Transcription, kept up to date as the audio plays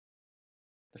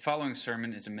The following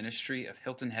sermon is a ministry of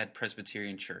Hilton Head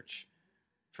Presbyterian Church.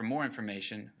 For more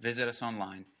information, visit us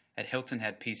online at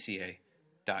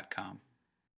hiltonheadpca.com.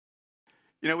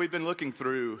 You know, we've been looking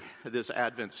through this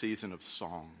Advent season of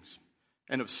songs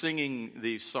and of singing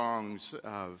these songs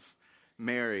of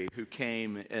Mary, who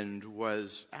came and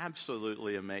was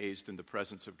absolutely amazed in the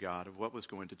presence of God of what was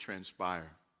going to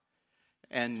transpire.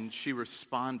 And she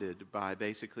responded by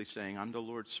basically saying, "I'm the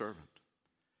Lord's servant."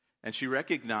 And she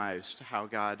recognized how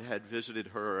God had visited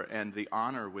her and the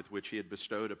honor with which he had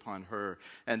bestowed upon her,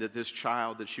 and that this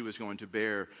child that she was going to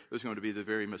bear was going to be the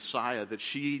very Messiah that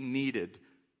she needed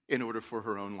in order for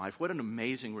her own life. What an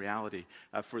amazing reality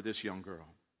for this young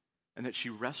girl. And that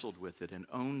she wrestled with it and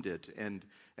owned it and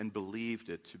believed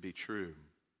it to be true.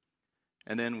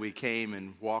 And then we came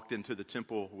and walked into the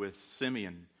temple with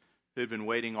Simeon, who had been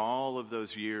waiting all of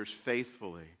those years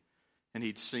faithfully. And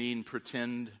he'd seen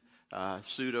pretend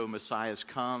pseudo-messiahs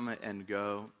come and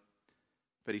go,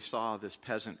 but he saw this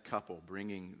peasant couple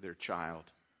bringing their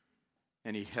child,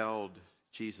 and he held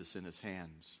Jesus in his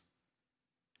hands,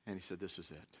 and he said, "This is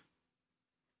it.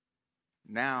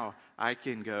 Now I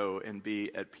can go and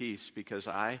be at peace because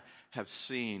I have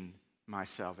seen my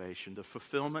salvation," the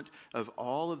fulfillment of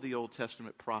all of the Old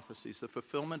Testament prophecies, the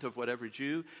fulfillment of what every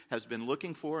Jew has been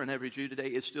looking for, and every Jew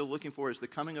today is still looking for, is the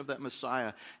coming of that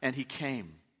Messiah, and he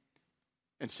came.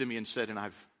 And Simeon said, and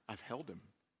I've held him.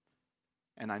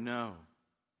 And I know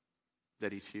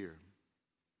that he's here.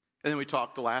 And then we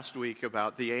talked last week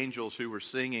about the angels who were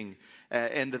singing,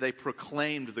 and they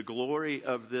proclaimed the glory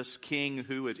of this king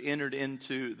who had entered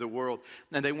into the world.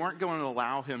 And they weren't going to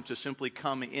allow him to simply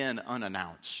come in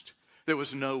unannounced. There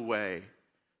was no way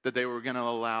that they were going to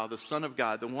allow the Son of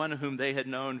God, the one whom they had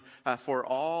known for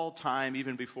all time,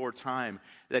 even before time,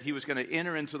 that he was going to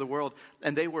enter into the world.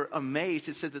 And they were amazed.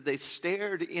 It said that they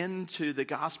stared into the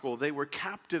gospel. They were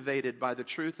captivated by the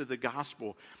truth of the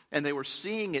gospel. And they were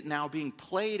seeing it now being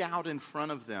played out in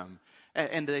front of them.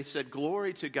 And they said,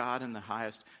 "Glory to God in the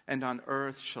highest, and on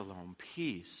earth shalom,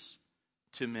 peace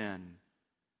to men."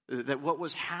 That what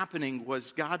was happening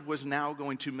was God was now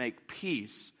going to make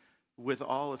peace with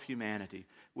all of humanity,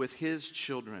 with his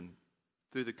children,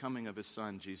 through the coming of his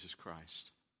Son, Jesus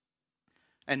Christ.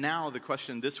 And now the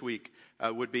question this week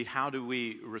would be, how do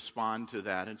we respond to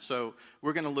that? And so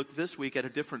we're going to look this week at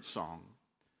a different song.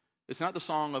 It's not the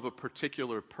song of a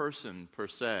particular person per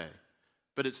se,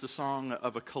 but it's the song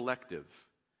of a collective.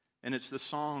 And it's the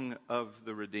song of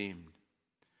the redeemed.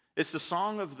 It's the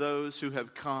song of those who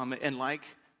have come, and like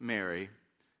Mary,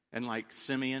 and like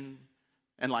Simeon,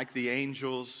 and like the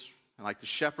angels, like the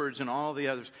shepherds and all the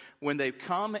others, when they've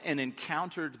come and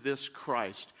encountered this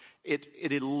Christ,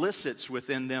 it elicits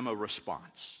within them a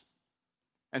response.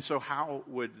 And so how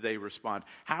would they respond?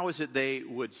 How is it they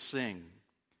would sing?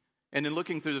 And in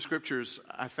looking through the scriptures,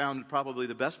 I found probably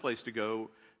the best place to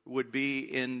go would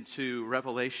be into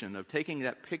Revelation, of taking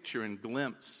that picture and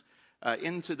glimpse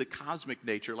into the cosmic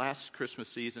nature. Last Christmas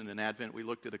season in Advent, we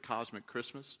looked at a cosmic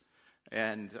Christmas.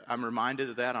 And I'm reminded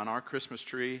of that on our Christmas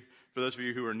tree. For those of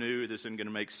you who are new, this isn't going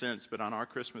to make sense, but on our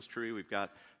Christmas tree, we've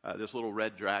got this little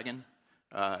red dragon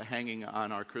hanging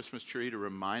on our Christmas tree to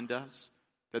remind us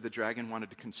that the dragon wanted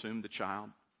to consume the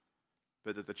child,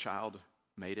 but that the child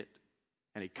made it,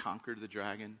 and he conquered the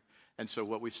dragon. And so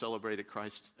what we celebrate at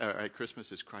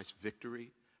Christmas is Christ's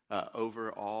victory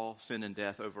over all sin and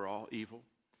death, over all evil.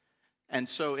 And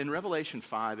so in Revelation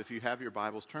 5, if you have your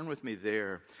Bibles, turn with me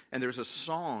there. And there's a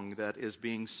song that is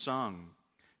being sung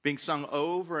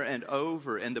over and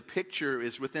over. And the picture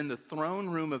is within the throne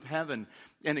room of heaven.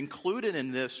 And included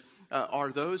in this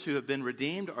are those who have been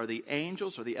redeemed, are the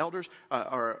angels, or the elders,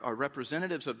 are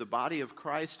representatives of the body of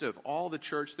Christ, of all the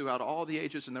church throughout all the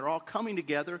ages. And they're all coming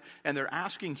together, and they're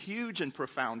asking huge and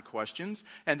profound questions,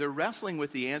 and they're wrestling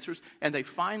with the answers, and they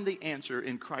find the answer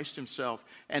in Christ himself.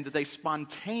 And they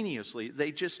spontaneously,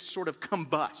 they just sort of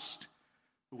combust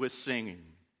with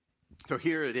singing. So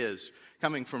here it is,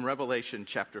 coming from Revelation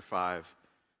chapter 5.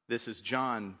 This is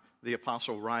John the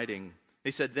apostle writing. He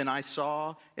said, "Then I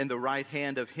saw in the right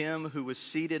hand of him who was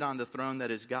seated on the throne, that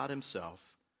is God himself,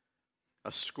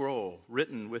 a scroll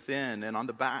written within and on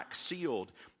the back,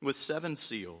 sealed with 7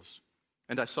 seals.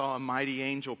 And I saw a mighty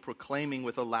angel proclaiming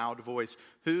with a loud voice,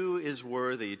 'Who is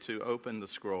worthy to open the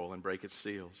scroll and break its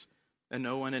seals?' And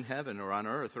no one in heaven or on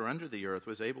earth or under the earth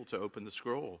was able to open the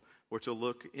scroll or to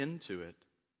look into it.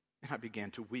 And I began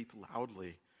to weep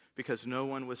loudly, because no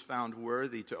one was found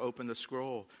worthy to open the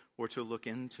scroll or to look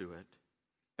into it.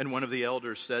 And one of the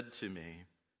elders said to me,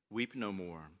 'Weep no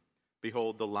more.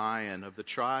 Behold, the Lion of the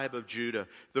tribe of Judah,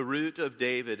 the Root of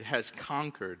David, has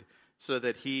conquered, so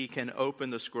that he can open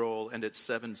the scroll and its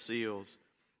 7 seals.'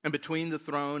 And between the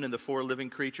throne and the 4 living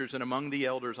creatures and among the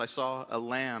elders, I saw a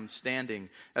lamb standing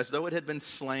as though it had been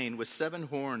slain, with 7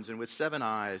 horns and with 7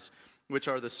 eyes, which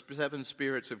are the 7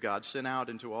 spirits of God sent out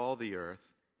into all the earth.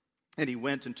 And he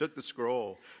went and took the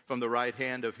scroll from the right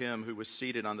hand of him who was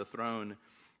seated on the throne.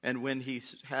 And when he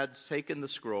had taken the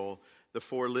scroll, the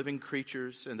 4 living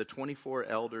creatures and the 24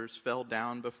 elders fell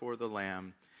down before the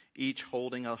Lamb, each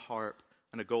holding a harp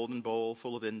and a golden bowl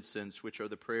full of incense, which are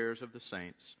the prayers of the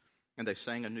saints. And they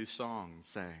sang a new song,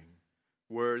 saying,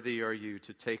 "Worthy are you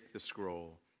to take the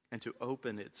scroll and to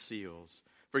open its seals.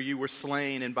 For you were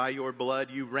slain, and by your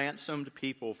blood you ransomed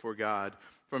people for God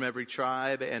from every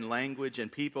tribe and language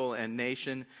and people and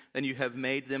nation. And you have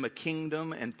made them a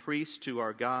kingdom and priests to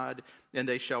our God, and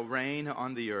they shall reign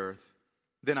on the earth."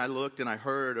 Then I looked and I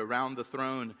heard around the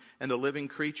throne and the living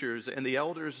creatures and the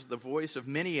elders the voice of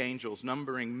many angels,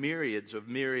 numbering myriads of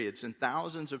myriads and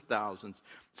thousands of thousands,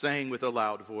 saying with a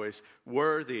loud voice,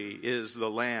 "Worthy is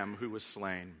the Lamb who was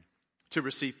slain to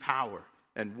receive power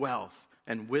and wealth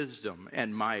and wisdom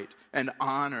and might and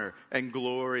honor and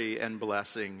glory and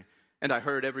blessing." And I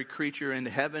heard every creature in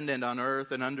heaven and on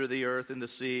earth and under the earth and the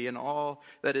sea and all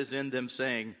that is in them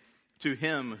saying, "To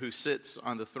him who sits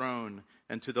on the throne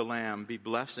and to the Lamb be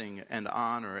blessing and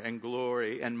honor and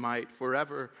glory and might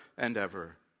forever and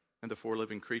ever." And the 4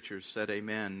 living creatures said,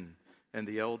 "Amen." And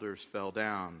the elders fell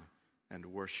down and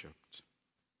worshiped.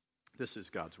 This is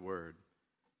God's word.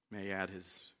 May he add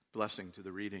his blessing to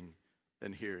the reading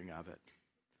and hearing of it.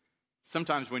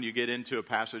 Sometimes when you get into a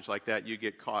passage like that, you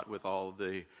get caught with all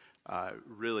the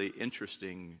really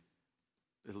interesting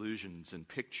illusions and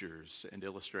pictures and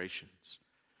illustrations.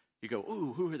 You go,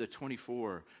 "Ooh, who are the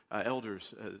 24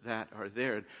 elders that are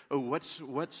there? And, oh,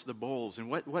 what's the bowls? And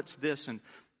what's this?" And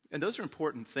those are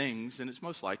important things. And it's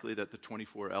most likely that the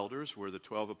 24 elders were the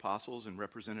 12 apostles and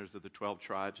representatives of the 12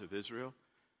 tribes of Israel.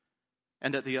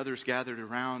 And that the others gathered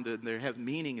around and they have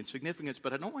meaning and significance.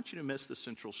 But I don't want you to miss the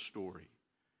central story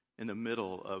in the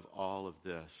middle of all of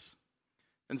this.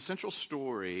 And the central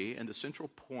story and the central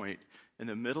point in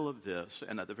the middle of this,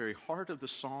 and at the very heart of the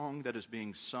song that is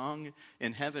being sung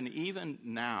in heaven even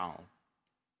now,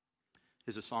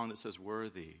 is a song that says,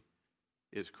 "Worthy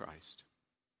is Christ."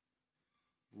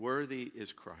 Worthy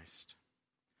is Christ,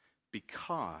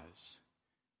 because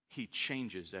he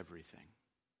changes everything.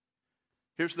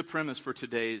 Here's the premise for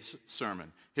today's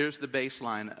sermon. Here's the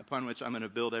baseline upon which I'm going to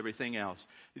build everything else.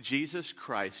 Jesus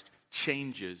Christ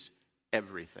changes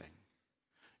everything.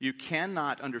 You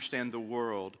cannot understand the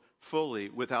world fully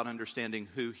without understanding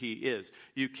who he is.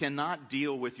 You cannot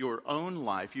deal with your own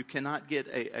life. You cannot get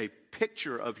a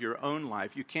picture of your own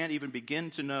life. You can't even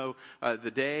begin to know the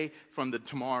day from the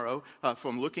tomorrow,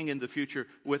 from looking in the future,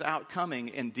 without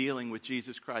coming and dealing with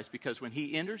Jesus Christ. Because when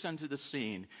he enters into the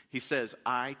scene, he says,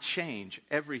 "I change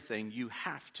everything. You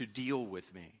have to deal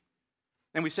with me."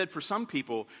 And we said for some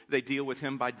people, they deal with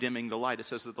him by dimming the light. It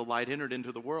says that the light entered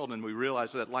into the world, and we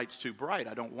realize that light's too bright.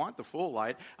 I don't want the full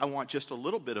light. I want just a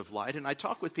little bit of light. And I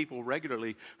talk with people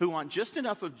regularly who want just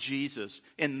enough of Jesus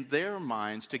in their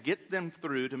minds to get them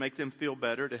through, to make them feel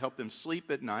better, to help them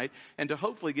sleep at night, and to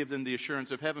hopefully give them the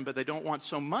assurance of heaven. But they don't want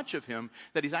so much of him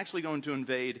that he's actually going to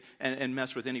invade and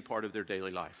mess with any part of their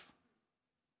daily life.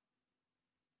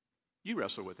 You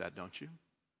wrestle with that, don't you?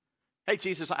 Hey,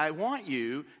 Jesus, I want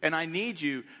you and I need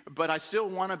you, but I still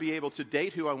want to be able to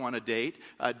date who I want to date,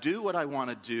 do what I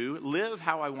want to do, live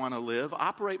how I want to live,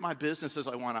 operate my business as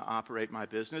I want to operate my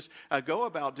business, go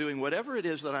about doing whatever it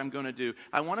is that I'm going to do.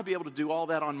 I want to be able to do all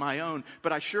that on my own,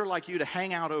 but I sure like you to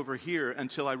hang out over here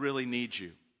until I really need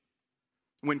you.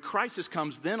 When crisis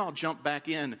comes, then I'll jump back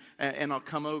in and I'll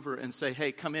come over and say,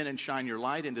 "Hey, come in and shine your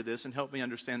light into this and help me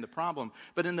understand the problem.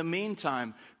 But in the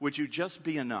meantime, would you just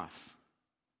be enough?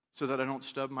 So that I don't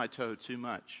stub my toe too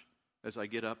much as I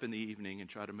get up in the evening and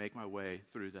try to make my way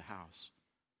through the house."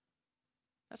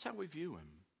 That's how we view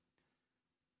him.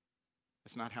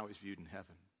 That's not how he's viewed in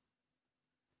heaven.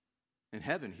 In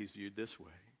heaven, he's viewed this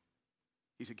way.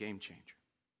 He's a game changer.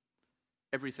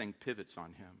 Everything pivots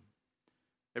on him.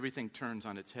 Everything turns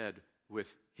on its head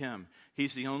with him.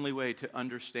 He's the only way to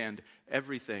understand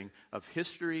everything of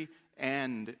history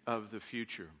and of the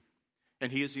future.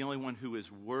 And he is the only one who is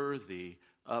worthy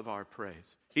of our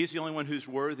praise. He's the only one who's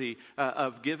worthy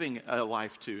of giving a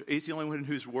life to. He's the only one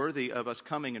who's worthy of us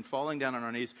coming and falling down on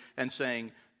our knees and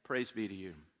saying, "Praise be to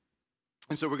you."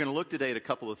 And so we're going to look today at a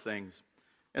couple of things.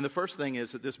 And the first thing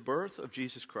is that this birth of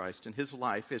Jesus Christ and his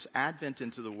life, his advent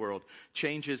into the world,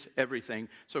 changes everything.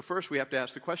 So first we have to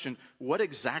ask the question, what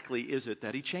exactly is it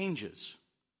that he changes?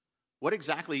 What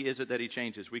exactly is it that he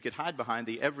changes? We could hide behind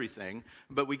the everything,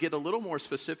 but we get a little more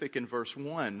specific in verse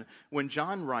 1 when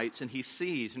John writes and he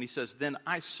sees, and he says, "Then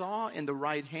I saw in the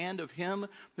right hand of him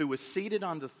who was seated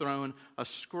on the throne a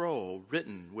scroll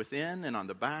written within and on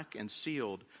the back and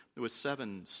sealed with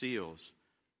 7 seals."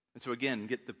 And so again,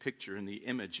 get the picture and the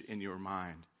image in your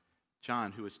mind.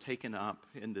 John, who is taken up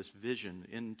in this vision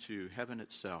into heaven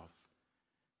itself,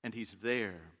 and he's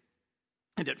there.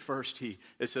 And at first,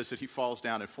 it says that he falls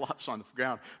down and flops on the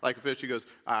ground like a fish. He goes,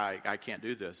 I can't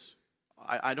do this.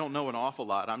 I don't know an awful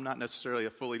lot. I'm not necessarily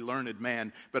a fully learned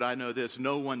man, but I know this.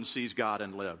 No one sees God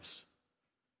and lives.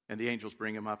 And the angels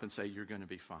bring him up and say, "You're going to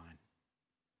be fine."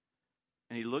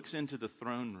 And he looks into the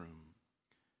throne room.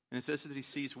 And it says that he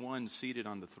sees one seated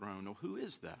on the throne. Well, who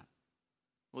is that?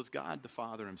 Well, it's God the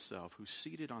Father himself who's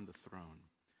seated on the throne.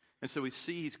 And so he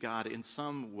sees God in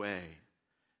some way.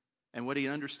 And what he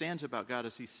understands about God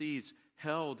is he sees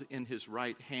held in his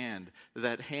right hand,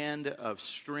 that hand of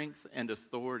strength and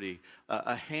authority,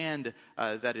 a hand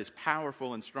that is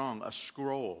powerful and strong, a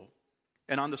scroll.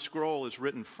 And on the scroll is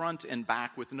written front and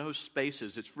back with no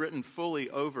spaces. It's written fully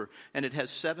over, and it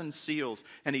has 7 seals,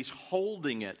 and he's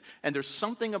holding it. And there's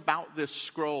something about this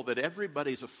scroll that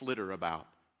everybody's a flitter about.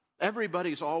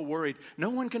 Everybody's all worried.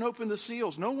 No one can open the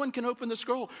seals. No one can open the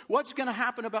scroll. What's going to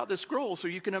happen about this scroll? So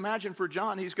you can imagine for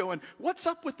John, he's going, what's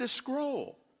up with this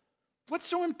scroll? What's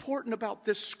so important about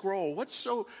this scroll? What's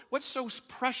so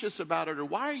precious about it? Or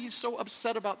why are you so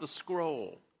upset about the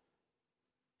scroll?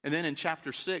 And then in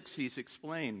chapter 6, he's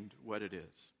explained what it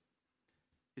is.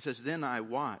 He says, "Then I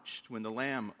watched when the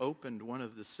Lamb opened one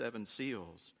of the 7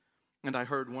 seals, and I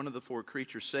heard one of the 4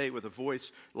 creatures say with a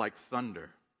voice like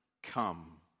thunder,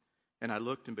 'Come.' And I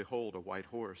looked, and behold, a white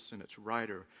horse, and its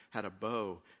rider had a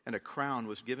bow, and a crown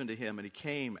was given to him, and he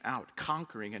came out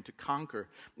conquering and to conquer."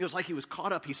 It was like he was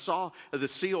caught up. He saw the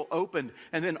seal opened,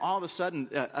 and then all of a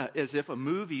sudden, as if a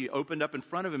movie opened up in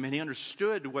front of him, and he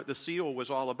understood what the seal was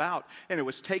all about. And it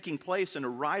was taking place, and a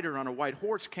rider on a white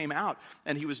horse came out,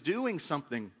 and he was doing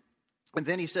something. And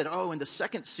then he said, "Oh, and the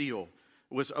second seal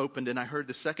was opened, and I heard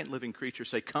the second living creature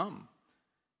say, 'Come.'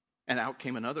 And out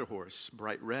came another horse,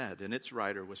 bright red, and its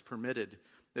rider was permitted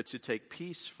to take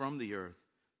peace from the earth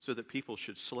so that people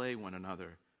should slay one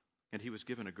another. And he was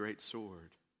given a great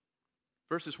sword."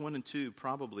 Verses 1 and 2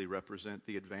 probably represent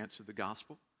the advance of the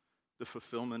gospel, the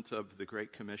fulfillment of the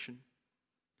Great Commission.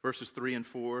 Verses 3 and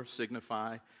 4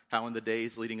 signify how in the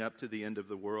days leading up to the end of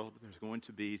the world, there's going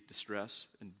to be distress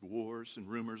and wars and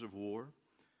rumors of war.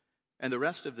 And the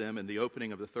rest of them, in the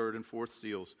opening of the 3rd and 4th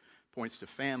seals, points to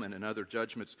famine and other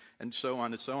judgments, and so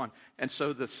on and so on. And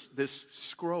so this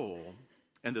scroll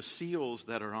and the seals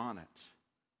that are on it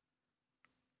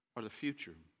are the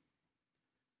future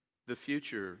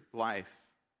life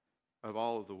of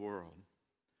all of the world.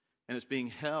 And it's being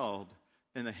held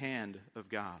in the hand of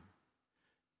God.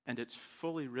 And it's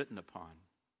fully written upon.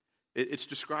 It's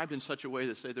described in such a way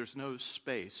that say there's no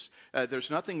space. There's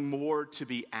nothing more to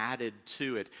be added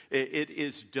to it. It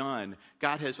is done.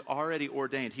 God has already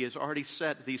ordained. He has already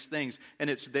set these things, and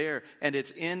it's there, and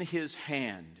it's in his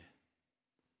hand.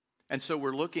 And so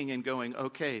we're looking and going,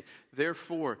 okay,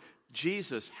 therefore,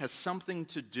 Jesus has something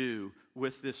to do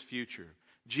with this future.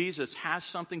 Jesus has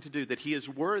something to do, that he is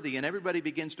worthy, and everybody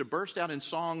begins to burst out in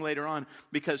song later on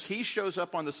because he shows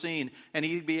up on the scene, and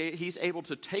he's able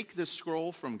to take this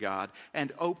scroll from God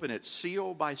and open it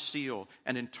seal by seal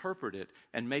and interpret it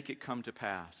and make it come to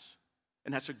pass.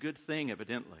 And that's a good thing,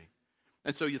 evidently.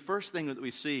 And so the first thing that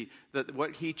we see, that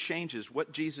what he changes,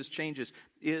 what Jesus changes,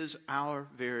 is our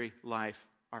very life,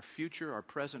 our future, our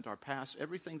present, our past,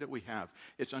 everything that we have.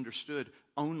 It's understood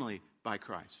only by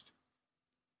Christ.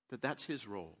 That's his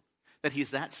role, that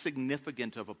he's that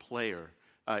significant of a player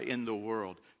in the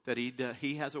world, that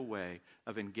he has a way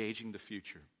of engaging the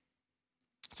future.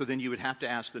 So then you would have to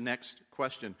ask the next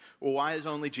question, well, why is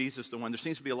only Jesus the one? There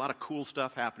seems to be a lot of cool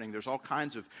stuff happening. There's all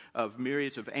kinds of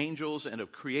myriads of angels and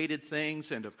of created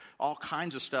things and of all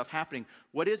kinds of stuff happening.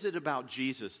 What is it about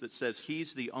Jesus that says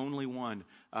he's the only one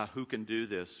who can do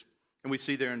this? And we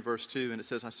see there in verse 2, and it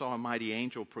says, "I saw a mighty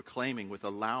angel proclaiming with a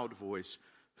loud voice,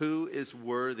 'Who is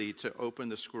worthy to open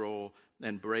the scroll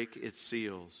and break its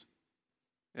seals?'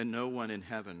 And no one in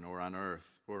heaven or on earth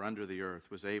or under the earth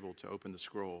was able to open the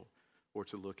scroll or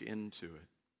to look into it."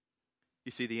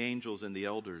 You see, the angels and the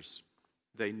elders,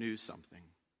 they knew something.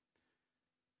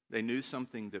 They knew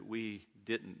something that we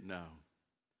didn't know.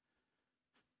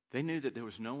 They knew that there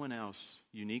was no one else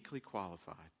uniquely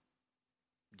qualified,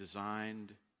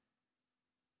 designed,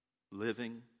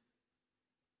 living,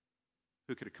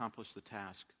 who could accomplish the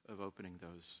task of opening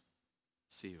those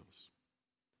seals.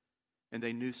 And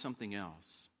they knew something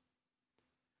else.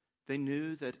 They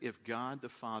knew that if God the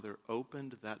Father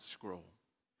opened that scroll,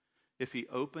 if he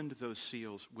opened those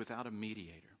seals without a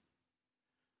mediator,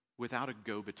 without a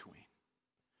go-between,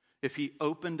 if he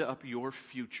opened up your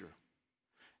future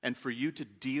and for you to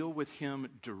deal with him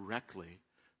directly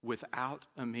without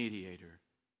a mediator,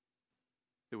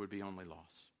 there would be only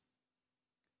loss.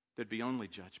 There'd be only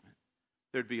judgment.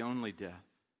 There'd be only death.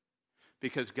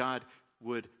 Because God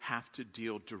would have to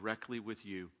deal directly with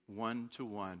you,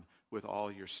 one-to-one, with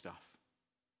all your stuff.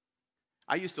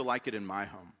 I used to like it in my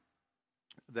home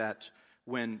that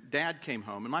when Dad came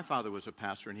home, and my father was a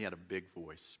pastor and he had a big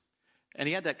voice. And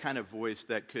he had that kind of voice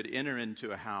that could enter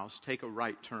into a house, take a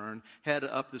right turn, head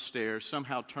up the stairs,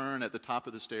 somehow turn at the top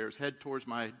of the stairs, head towards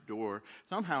my door,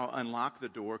 somehow unlock the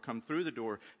door, come through the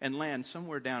door, and land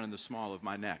somewhere down in the small of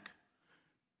my neck.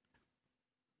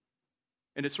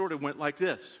 And it sort of went like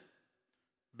this.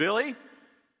 Billy?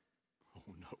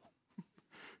 Oh, no.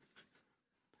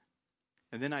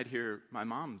 And then I'd hear my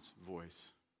mom's voice.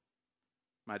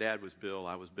 My dad was Bill,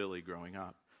 I was Billy growing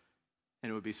up. And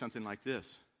it would be something like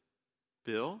this.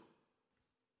 Bill,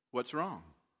 what's wrong?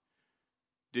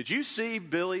 Did you see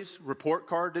Billy's report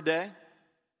card today?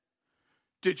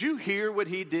 Did you hear what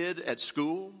he did at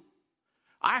school?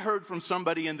 I heard from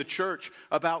somebody in the church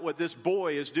about what this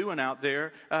boy is doing out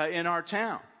there in our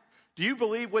town. Do you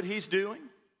believe what he's doing?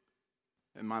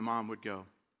 And my mom would go,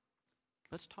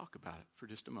 let's talk about it for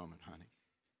just a moment, honey.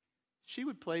 She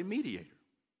would play mediator.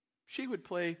 She would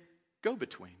play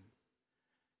go-between.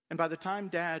 And by the time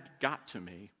Dad got to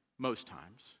me, most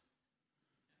times,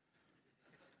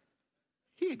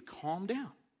 he had calmed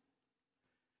down.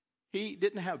 He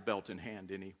didn't have belt in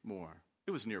hand anymore.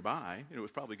 It was nearby, and it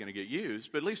was probably going to get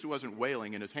used, but at least it wasn't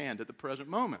wailing in his hand at the present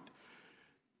moment.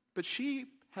 But she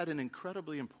had an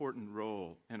incredibly important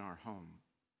role in our home.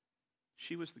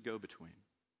 She was the go-between.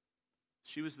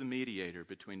 She was the mediator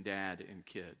between Dad and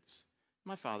kids.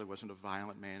 My father wasn't a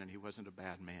violent man, and he wasn't a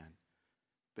bad man,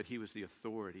 but he was the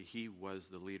authority. He was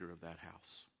the leader of that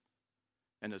house.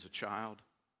 And as a child,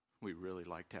 we really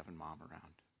liked having Mom around.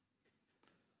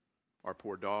 Our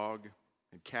poor dog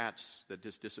and cats that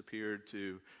just disappeared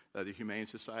to the Humane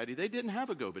Society, they didn't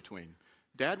have a go-between.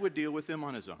 Dad would deal with them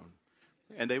on his own.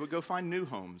 And they would go find new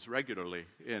homes regularly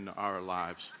in our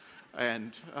lives.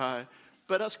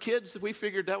 But us kids, we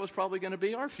figured that was probably going to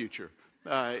be our future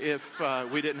if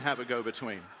we didn't have a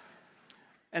go-between.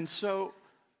 And so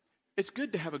it's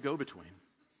good to have a go-between.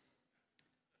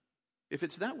 If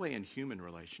it's that way in human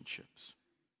relationships,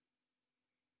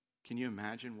 can you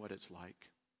imagine what it's like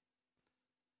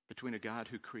between a God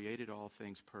who created all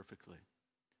things perfectly,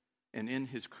 and in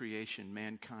his creation,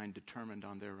 mankind determined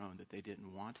on their own that they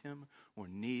didn't want him or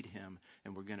need him,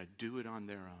 and were going to do it on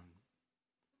their own.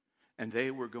 And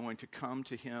they were going to come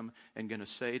to him and going to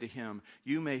say to him,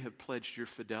 you may have pledged your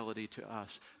fidelity to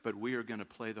us, but we are going to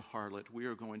play the harlot. We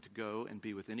are going to go and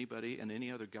be with anybody and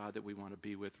any other God that we want to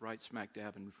be with right smack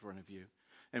dab in front of you.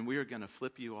 And we are going to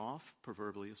flip you off,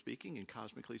 proverbially speaking and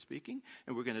cosmically speaking,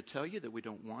 and we're going to tell you that we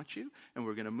don't want you, and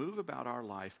we're going to move about our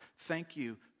life. Thank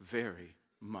you very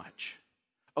much.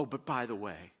 Oh, but by the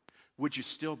way, would you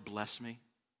still bless me?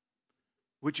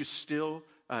 Would you still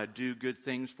do good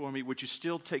things for me? Would you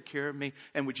still take care of me?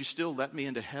 And would you still let me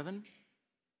into heaven?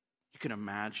 You can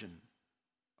imagine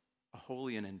a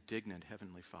holy and indignant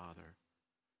Heavenly Father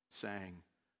saying,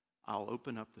 I'll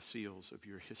open up the seals of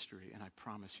your history, and I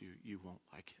promise you, you won't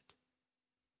like it.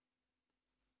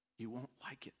 You won't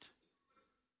like it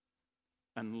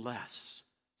unless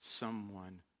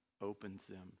someone opens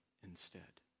them instead.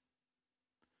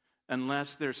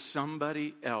 Unless there's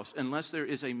somebody else, unless there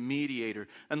is a mediator,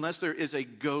 unless there is a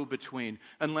go-between,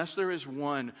 unless there is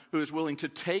one who is willing to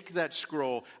take that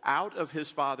scroll out of his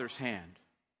Father's hand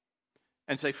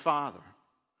and say, Father,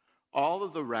 all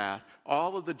of the wrath,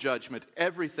 all of the judgment,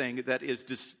 everything that is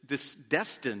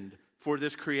destined for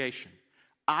this creation,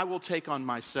 I will take on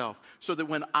myself, so that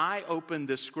when I open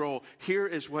this scroll, here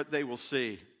is what they will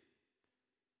see.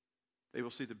 They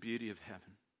will see the beauty of heaven.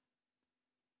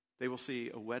 They will see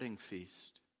a wedding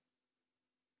feast.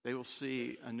 They will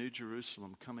see a new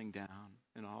Jerusalem coming down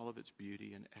in all of its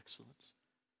beauty and excellence.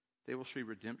 They will see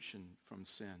redemption from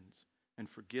sins and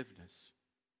forgiveness.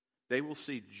 They will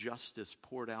see justice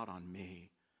poured out on me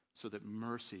so that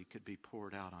mercy could be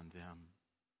poured out on them.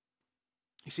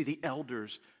 You see, the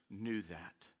elders knew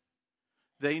that.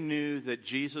 They knew that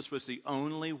Jesus was the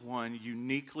only one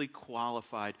uniquely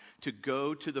qualified to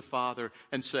go to the Father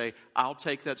and say, I'll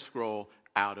take that scroll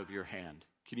out of your hand.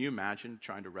 Can you imagine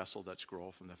trying to wrestle that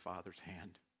scroll from the Father's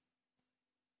hand?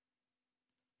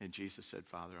 And Jesus said,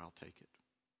 Father, I'll take it.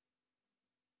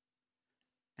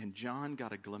 And John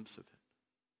got a glimpse of it.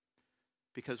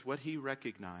 Because what he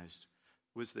recognized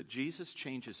was that Jesus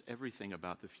changes everything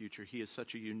about the future. He is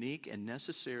such a unique and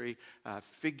necessary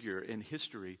figure in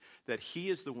history that he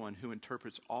is the one who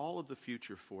interprets all of the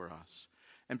future for us.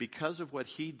 And because of what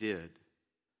he did,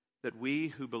 that we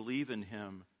who believe in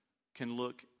him can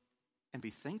look and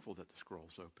be thankful that the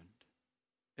scroll's opened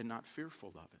and not fearful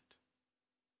of it.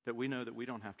 That we know that we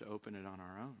don't have to open it on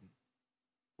our own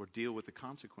or deal with the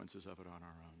consequences of it on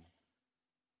our own.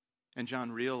 And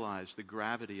John realized the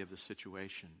gravity of the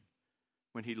situation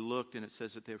when he looked, and it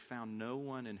says that they found no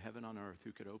one in heaven on earth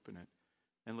who could open it.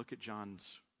 And look at John's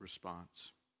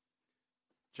response.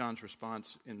 John's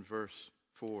response in verse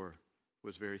 4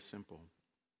 was very simple.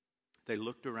 They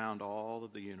looked around all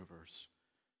of the universe.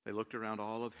 They looked around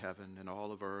all of heaven and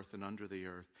all of earth and under the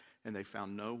earth, and they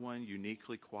found no one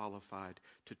uniquely qualified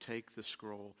to take the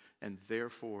scroll. And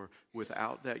therefore,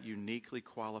 without that uniquely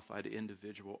qualified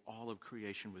individual, all of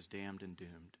creation was damned and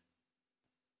doomed.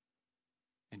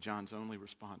 And John's only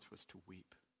response was to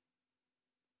weep.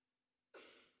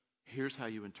 Here's how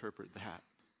you interpret that.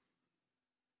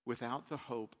 Without the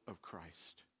hope of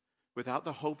Christ, without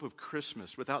the hope of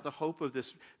Christmas, without the hope of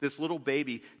this little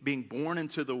baby being born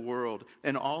into the world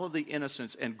and all of the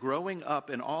innocence and growing up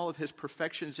in all of his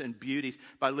perfections and beauty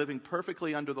by living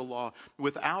perfectly under the law,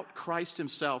 without Christ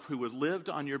himself who lived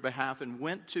on your behalf and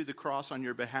went to the cross on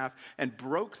your behalf and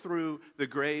broke through the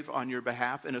grave on your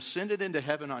behalf and ascended into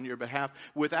heaven on your behalf,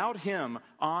 without him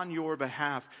on your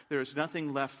behalf, there is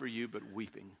nothing left for you but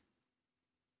weeping.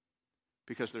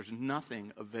 Because there's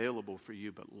nothing available for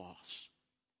you but loss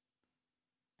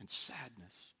and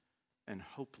sadness and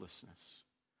hopelessness.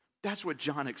 That's what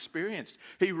John experienced.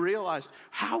 He realized,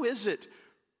 how is it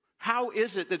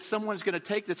that someone's going to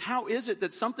take this? How is it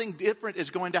that something different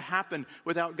is going to happen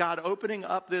without God opening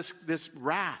up this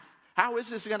wrath? How is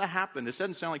this going to happen? This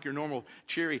doesn't sound like your normal,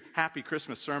 cheery, happy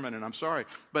Christmas sermon, and I'm sorry.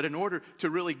 But in order to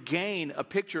really gain a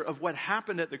picture of what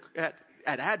happened at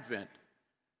Advent,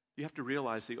 you have to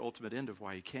realize the ultimate end of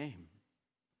why he came.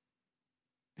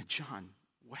 And John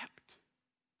wept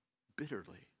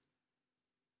bitterly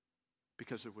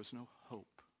because there was no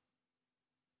hope.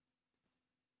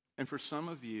 And for some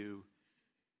of you,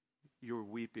 you're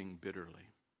weeping bitterly.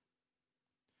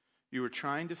 You are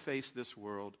trying to face this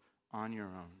world on your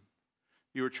own.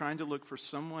 You are trying to look for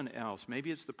someone else.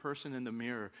 Maybe it's the person in the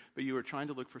mirror, but you are trying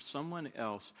to look for someone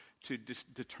else to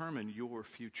determine your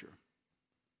future,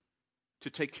 to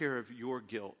take care of your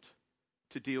guilt,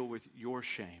 to deal with your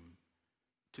shame,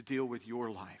 to deal with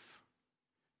your life.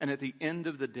 And at the end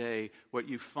of the day, what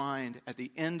you find at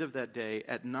the end of that day,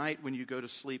 at night when you go to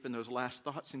sleep and those last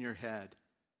thoughts in your head,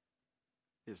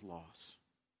 is loss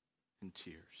and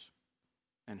tears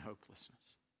and hopelessness.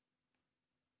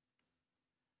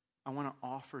 I want to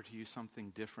offer to you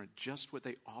something different, just what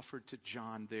they offered to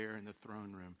John there in the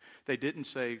throne room. They didn't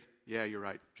say, yeah, you're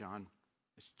right, John,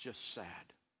 it's just sad.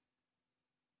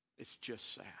 It's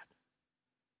just sad.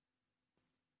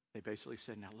 They basically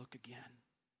said, now look again.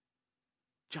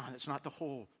 John, it's not the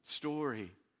whole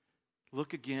story.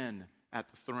 Look again at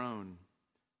the throne.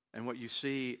 And what you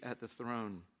see at the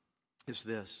throne is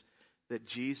this, that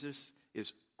Jesus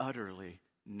is utterly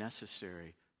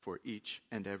necessary for each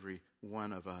and every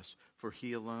one of us. For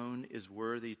he alone is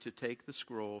worthy to take the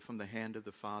scroll from the hand of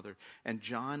the Father. And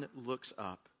John looks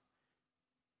up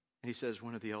and he says,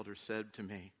 one of the elders said to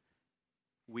me,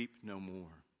 weep no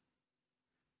more.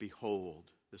 Behold,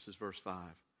 this is verse 5.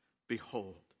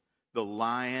 Behold, the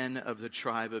Lion of the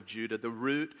tribe of Judah, the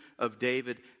Root of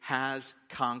David, has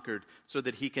conquered so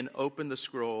that he can open the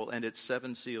scroll and its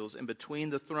 7 seals. And between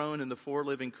the throne and the 4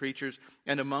 living creatures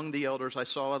and among the elders, I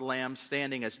saw a lamb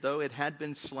standing as though it had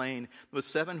been slain, with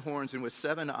 7 horns and with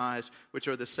 7 eyes, which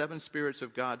are the 7 spirits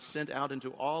of God sent out into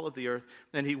all of the earth.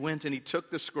 And he went and he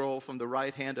took the scroll from the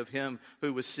right hand of him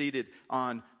who was seated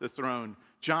on the throne.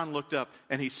 John looked up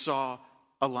and he saw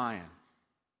a lion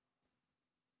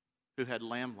who had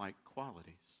lamb-like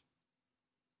qualities.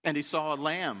 And he saw a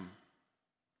lamb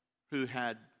who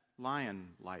had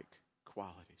lion-like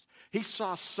qualities. He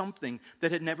saw something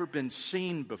that had never been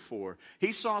seen before.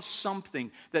 He saw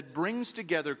something that brings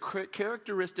together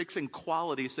characteristics and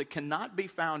qualities that cannot be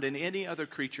found in any other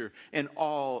creature in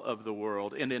all of the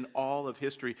world and in all of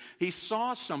history. He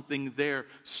saw something there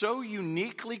so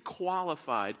uniquely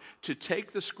qualified to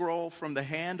take the scroll from the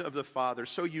hand of the Father,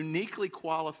 so uniquely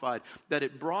qualified that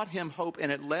it brought him hope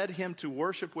and it led him to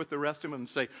worship with the rest of them and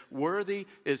say, worthy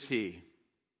is he.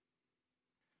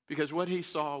 Because what he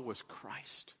saw was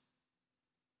Christ.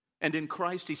 And in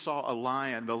Christ he saw a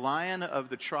lion, the Lion of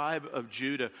the tribe of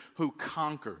Judah, who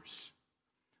conquers.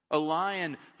 A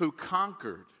lion who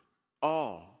conquered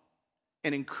all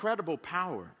in incredible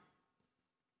power.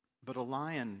 but a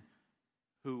lion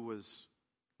who was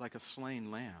like a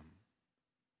slain lamb.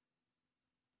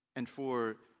 And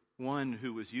for one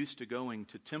who was used to going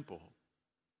to temple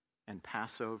and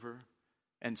Passover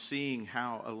and seeing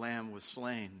how a lamb was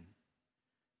slain,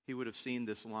 he would have seen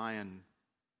this lion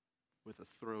with a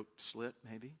throat slit,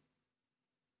 maybe.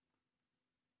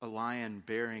 A lion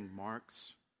bearing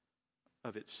marks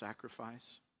of its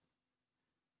sacrifice.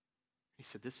 He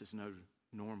said, this is no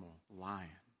normal lion.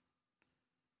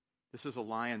 This is a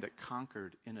lion that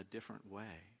conquered in a different way.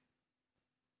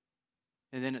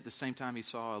 And then at the same time, he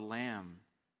saw a lamb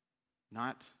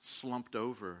not slumped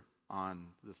over on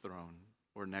the throne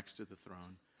or next to the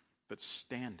throne, but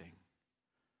standing.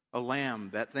 A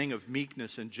lamb, that thing of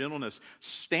meekness and gentleness,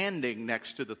 standing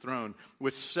next to the throne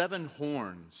with 7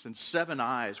 horns and 7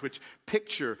 eyes, which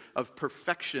picture of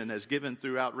perfection as given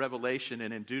throughout Revelation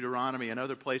and in Deuteronomy and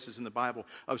other places in the Bible,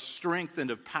 of strength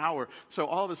and of power. So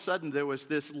all of a sudden there was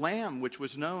this lamb which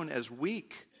was known as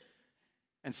weak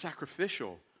and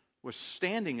sacrificial, was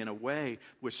standing in a way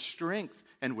with strength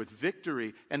and with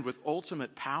victory and with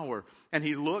ultimate power. And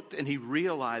he looked and he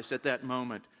realized at that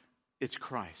moment, it's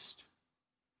Christ.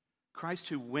 Christ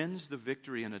who wins the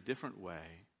victory in a different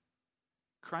way.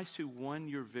 Christ who won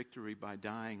your victory by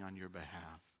dying on your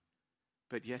behalf.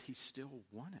 But yet he still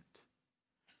won it.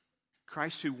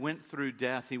 Christ who went through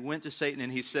death. He went to Satan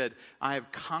and he said, I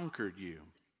have conquered you.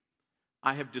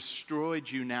 I have destroyed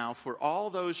you now. For all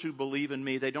those who believe in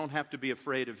me, they don't have to be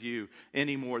afraid of you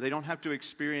anymore. They don't have to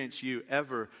experience you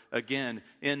ever again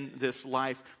in this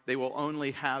life. They will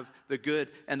only have the good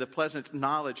and the pleasant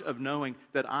knowledge of knowing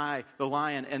that I, the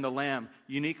lion and the lamb,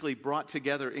 uniquely brought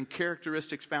together in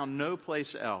characteristics found no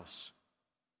place else,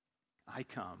 I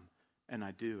come and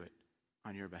I do it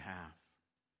on your behalf.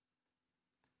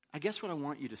 I guess what I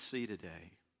want you to see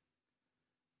today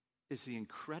is the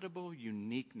incredible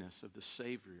uniqueness of the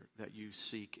Savior that you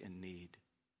seek and need.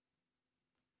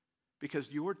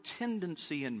 Because your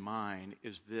tendency and mine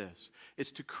is this.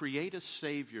 It's to create a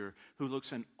Savior who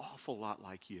looks an awful lot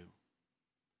like you.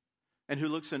 And who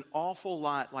looks an awful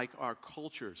lot like our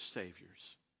culture's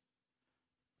saviors.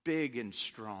 Big and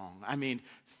strong. I mean,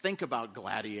 think about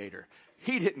Gladiator.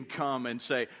 He didn't come and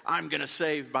say, I'm going to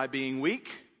save by being weak.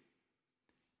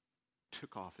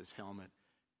 Took off his helmet.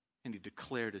 And he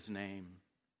declared his name.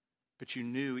 But you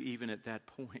knew even at that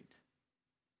point,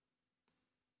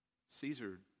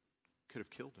 Caesar could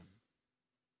have killed him.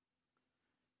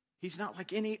 He's not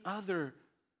like any other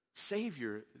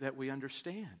Savior that we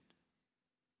understand.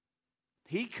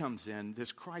 He comes in,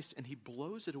 this Christ, and he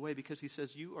blows it away because he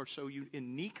says, you are so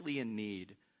uniquely in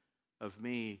need of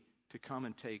me to come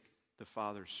and take the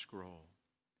Father's scroll.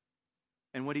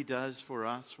 And what he does for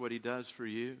us, what he does for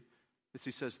you, is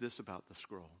he says this about the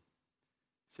scroll.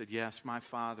 He said, yes, my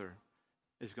Father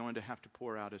is going to have to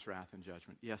pour out his wrath and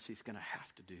judgment. Yes, he's going to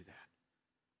have to do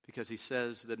that. Because he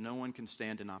says that no one can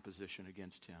stand in opposition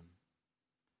against him.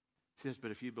 He says,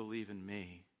 but if you believe in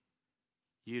me,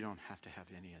 you don't have to have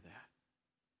any of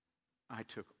that. I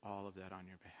took all of that on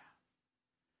your behalf.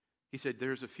 He said,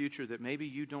 there's a future that maybe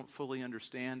you don't fully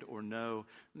understand or know.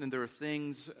 And there are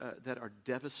things that are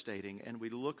devastating, and we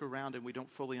look around and we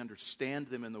don't fully understand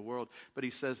them in the world. But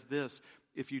he says this,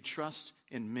 if you trust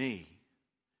in me,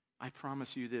 I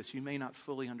promise you this, you may not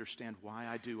fully understand why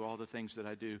I do all the things that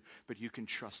I do, but you can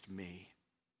trust me.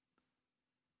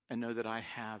 And know that I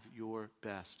have your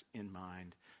best in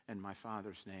mind and my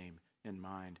Father's name in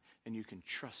mind. And you can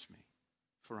trust me,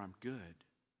 for I'm good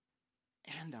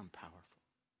and I'm powerful.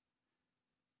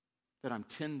 That I'm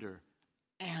tender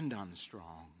and I'm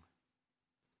strong.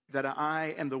 That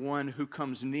I am the one who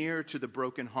comes near to the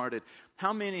brokenhearted.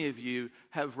 How many of you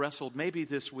have wrestled maybe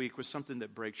this week with something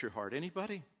that breaks your heart?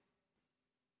 Anybody?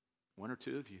 One or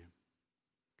two of you.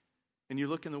 And you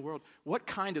look in the world, what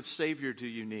kind of Savior do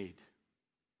you need?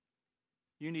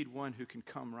 You need one who can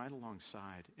come right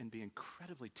alongside and be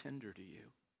incredibly tender to you.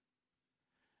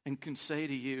 And can say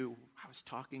to you, I was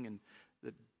talking in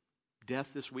the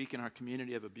death this week in our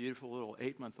community of a beautiful little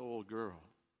 8-month-old girl.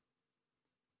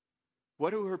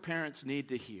 What do her parents need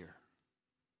to hear?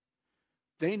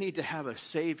 They need to have a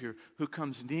Savior who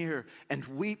comes near and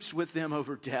weeps with them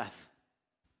over death.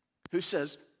 Who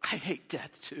says, I hate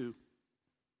death too.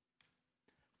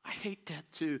 I hate death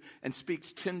too. And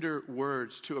speaks tender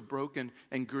words to a broken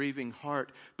and grieving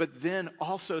heart. But then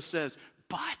also says,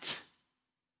 but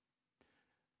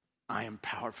I am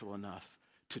powerful enough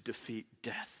to defeat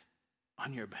death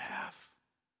on your behalf.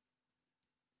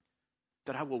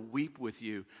 That I will weep with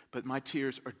you, but my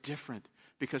tears are different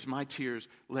because my tears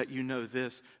let you know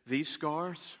this. These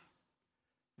scars,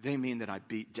 they mean that I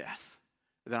beat death,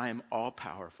 that I am all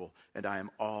powerful and I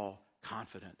am all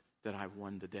confident that I've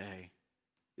won the day.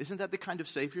 Isn't that the kind of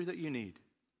Savior that you need?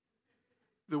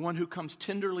 The one who comes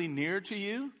tenderly near to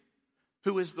you,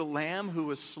 who is the Lamb who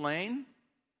was slain,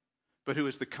 but who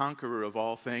is the conqueror of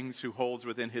all things, who holds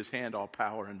within his hand all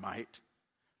power and might.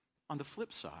 On the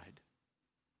flip side,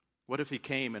 what if he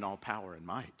came in all power and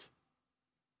might?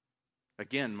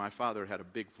 Again, my father had a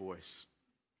big voice.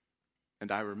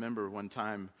 And I remember one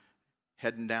time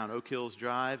heading down Oak Hills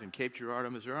Drive in Cape Girardeau,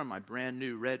 Missouri, on my brand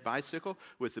new red bicycle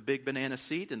with the big banana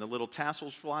seat and the little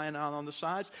tassels flying out on the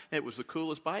sides. It was the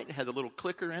coolest bike. It had the little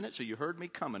clicker in it, so you heard me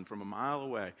coming from a mile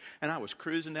away. And I was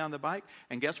cruising down the bike,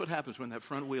 and guess what happens when that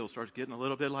front wheel starts getting a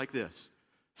little bit like this?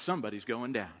 Somebody's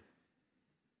going down.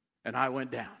 And I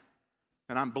went down.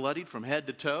 And I'm bloodied from head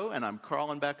to toe, and I'm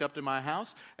crawling back up to my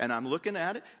house, and I'm looking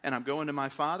at it, and I'm going to my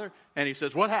father, and he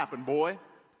says, "What happened, boy?"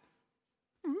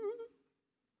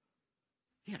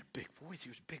 He had a big voice. He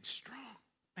was big, strong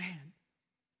man.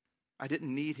 I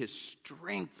didn't need his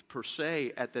strength per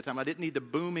se at that time. I didn't need the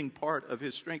booming part of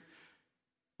his strength.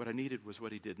 What I needed was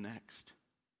what he did next.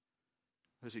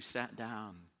 As he sat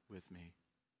down with me,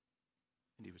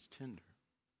 and he was tender.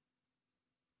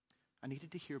 I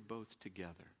needed to hear both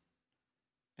together,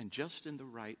 and just in the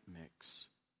right mix.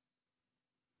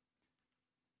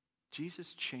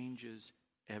 Jesus changes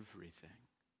everything.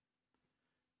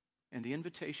 And the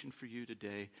invitation for you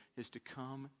today is to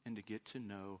come and to get to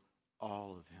know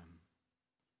all of him.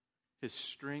 His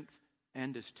strength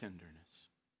and his tenderness.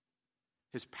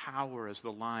 His power as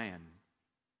the lion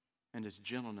and his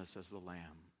gentleness as the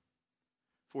lamb.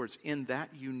 For it's in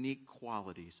that unique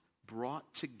qualities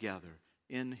brought together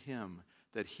in him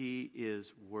that he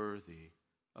is worthy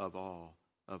of all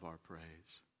of our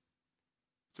praise.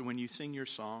 So when you sing your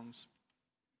songs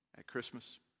at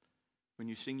Christmas, when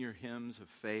you sing your hymns of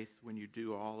faith, when you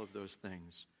do all of those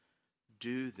things,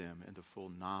 do them in the full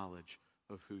knowledge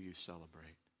of who you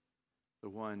celebrate. The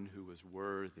one who was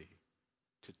worthy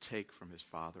to take from his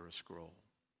Father a scroll.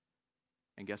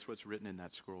 And guess what's written in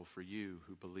that scroll for you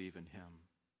who believe in him?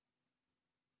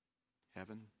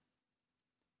 Heaven,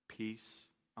 peace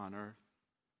on earth,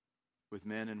 with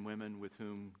men and women with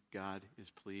whom God is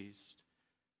pleased,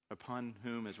 upon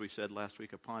whom, as we said last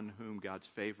week, upon whom God's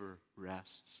favor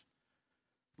rests.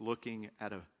 Looking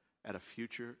at a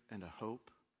future and a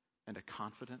hope and a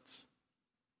confidence.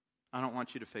 I don't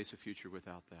want you to face a future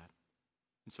without that.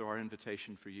 And so our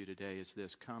invitation for you today is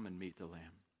this: come and meet the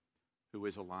Lamb, who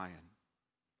is a lion,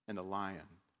 and the lion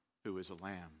who is a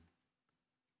lamb.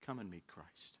 Come and meet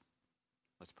Christ.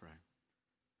 Let's pray.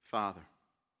 Father,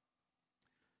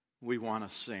 we want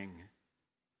to sing.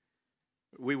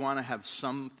 We want to have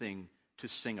something to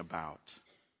sing about.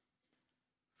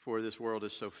 For this world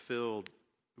is so filled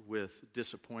with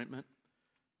disappointment.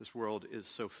 This world is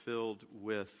so filled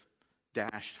with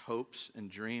dashed hopes and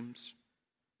dreams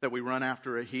that we run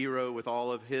after a hero with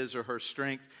all of his or her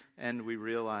strength, and we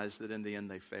realize that in the end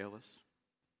they fail us.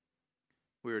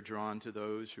 We are drawn to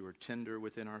those who are tender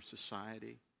within our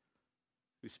society,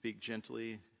 who speak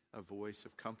gently, a voice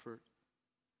of comfort,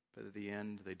 but at the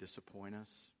end they disappoint us.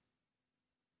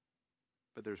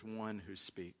 But there's one who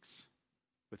speaks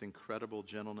with incredible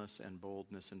gentleness and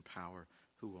boldness and power,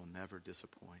 who will never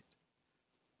disappoint.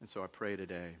 And so I pray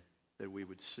today that we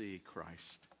would see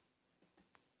Christ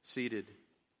seated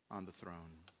on the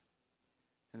throne,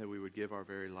 and that we would give our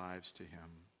very lives to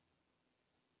him.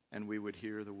 And we would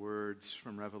hear the words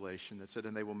from Revelation that said,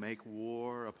 "And they will make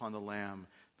war upon the Lamb,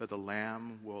 but the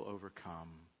Lamb will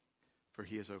overcome, for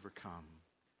he has overcome."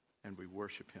 And we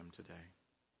worship him today.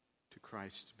 To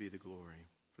Christ be the glory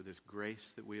for this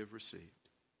grace that we have received.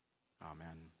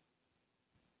 Amen.